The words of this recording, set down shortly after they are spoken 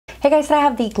Hey guys, so I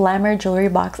have the Glamour Jewelry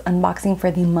box unboxing for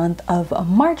the month of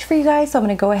March for you guys. So I'm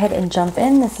going to go ahead and jump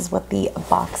in. This is what the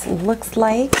box looks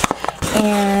like.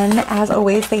 And as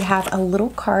always, they have a little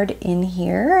card in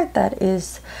here that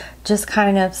is just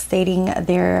kind of stating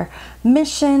their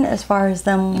mission as far as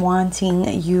them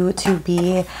wanting you to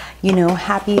be, you know,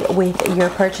 happy with your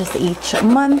purchase each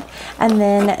month. And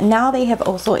then now they have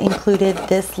also included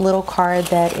this little card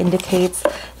that indicates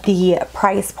the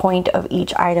price point of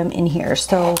each item in here.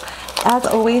 So as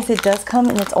always, it does come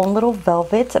in its own little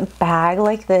velvet bag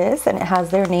like this, and it has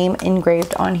their name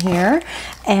engraved on here,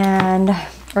 and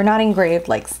or not engraved,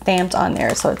 like stamped on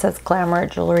there. So it says Glamour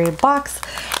Jewelry box.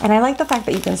 And I like the fact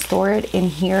that you can store it in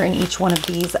here in each one of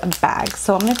these bags.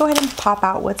 So I'm gonna go ahead and pop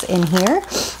out what's in here.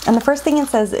 And the first thing it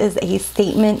says is a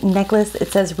statement necklace. It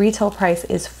says retail price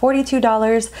is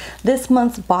 $42. This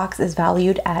month's box is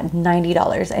valued at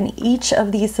 $90. And each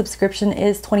of these subscription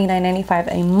is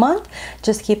 $29.95 a month.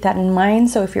 Just keep that in mind.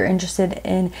 So if you're interested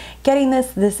in getting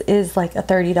this, this is like a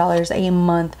 $30 a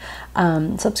month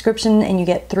subscription, and you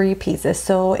get 3 pieces.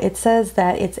 So it says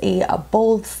that it's a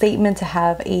bold statement to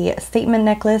have a statement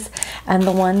necklace, and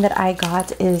the one that I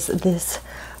got is this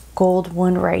gold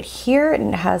one right here,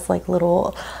 and it has like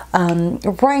little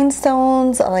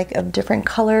rhinestones like of different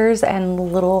colors and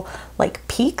little like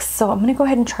peaks. So I'm gonna go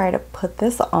ahead and try to put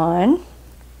this on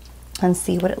and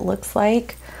see what it looks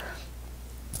like.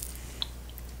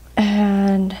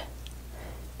 And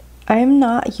I'm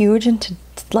not huge into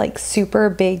like super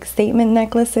big statement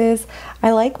necklaces.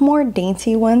 I like more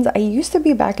dainty ones. I used to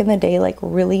be back in the day like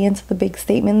really into the big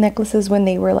statement necklaces when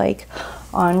they were like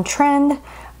on trend,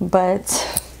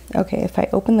 but okay, if I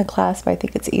open the clasp, I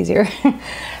think it's easier.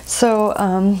 So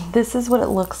this is what it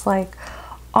looks like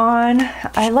on.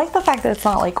 I like the fact that it's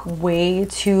not like way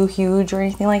too huge or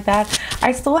anything like that.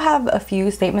 I still have a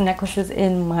few statement necklaces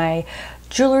in my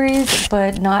jewelries,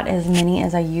 but not as many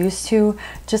as I used to,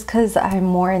 just because I'm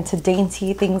more into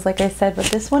dainty things, like I said. But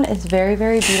this one is very,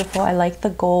 very beautiful. I like the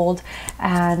gold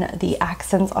and the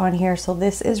accents on here, so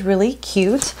this is really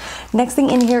cute. Next thing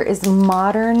in here is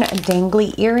modern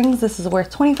dangly earrings. This is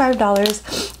worth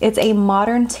 $25. It's a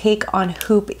modern take on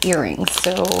hoop earrings.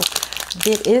 So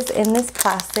it is in this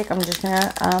plastic. I'm just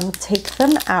gonna take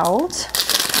them out.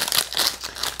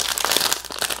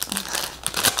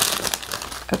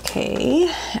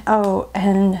 Okay. Oh,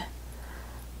 and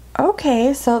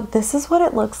okay, so this is what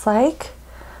it looks like.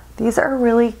 These are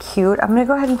really cute. I'm gonna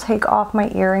go ahead and take off my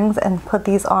earrings and put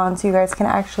these on so you guys can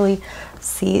actually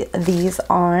see these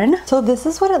on. So this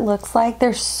is what it looks like.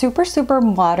 They're super, super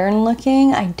modern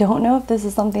looking. I don't know if this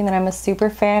is something that I'm a super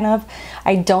fan of.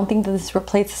 I don't think that this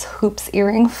replaces hoops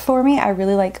earrings for me. I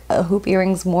really like hoop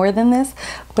earrings more than this,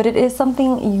 but it is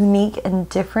something unique and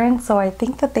different. So I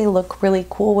think that they look really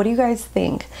cool. What do you guys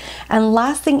think? And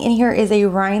last thing in here is a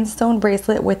rhinestone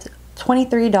bracelet with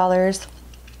 $23.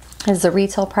 Is the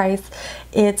retail price.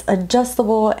 It's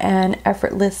adjustable and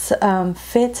effortless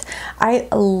fit. I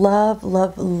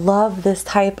love this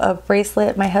type of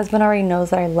bracelet. My husband already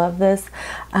knows that I love this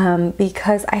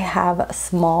because I have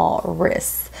small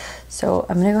wrists. So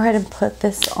I'm gonna go ahead and put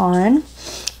this on,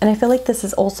 and I feel like this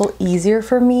is also easier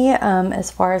for me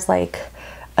as far as like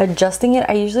adjusting it.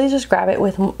 I usually just grab it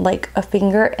with like a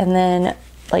finger and then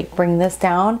like bring this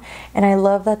down, and I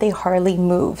love that they hardly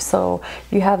move. So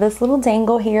you have this little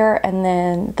dangle here, and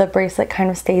then the bracelet kind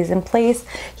of stays in place.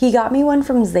 He got me one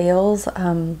from Zales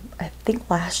I think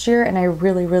last year, and I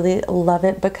really love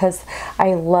it because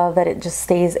I love that it just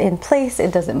stays in place.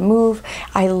 It doesn't move.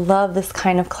 I love this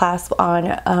kind of clasp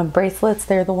on bracelets.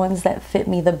 They're the ones that fit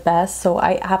me the best, so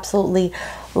I absolutely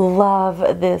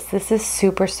love this. This is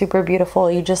super beautiful.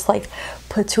 You just like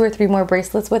put 2 or 3 more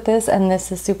bracelets with this, and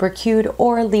this is super cute,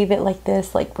 or leave it like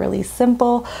this, like really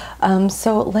simple.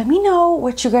 So let me know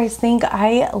what you guys think.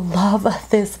 I love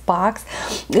this box.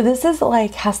 This is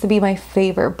like has to be my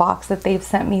favorite box that they've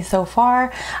sent me so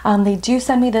far. They do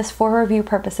send me this for review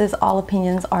purposes. All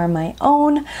opinions are my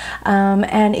own,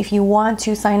 and if you want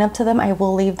to sign up to them, I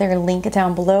will leave their link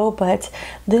down below. But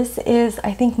this is,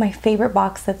 I think, my favorite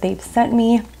box that they've sent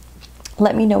me.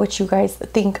 Let me know what you guys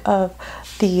think of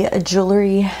the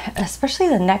jewelry, especially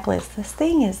the necklace. This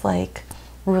thing is like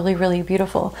really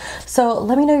beautiful. So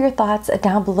let me know your thoughts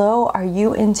down below. Are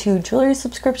you into jewelry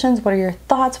subscriptions? What are your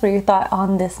thoughts? What are your thoughts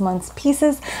on this month's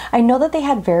pieces? I know that they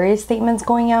had various statements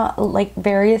going out, like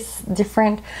various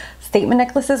different statement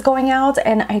necklaces going out,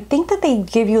 and I think that they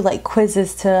give you like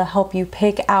quizzes to help you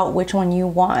pick out which one you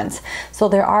want. So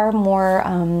there are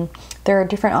more there are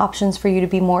different options for you to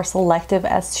be more selective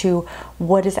as to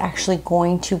what is actually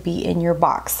going to be in your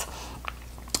box.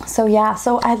 So yeah,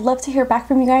 so I'd love to hear back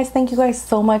from you guys. Thank you guys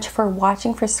so much for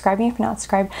watching, for subscribing. If you're not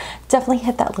subscribed, definitely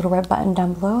hit that little red button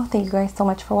down below. Thank you guys so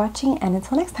much for watching, and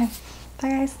until next time, bye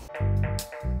guys.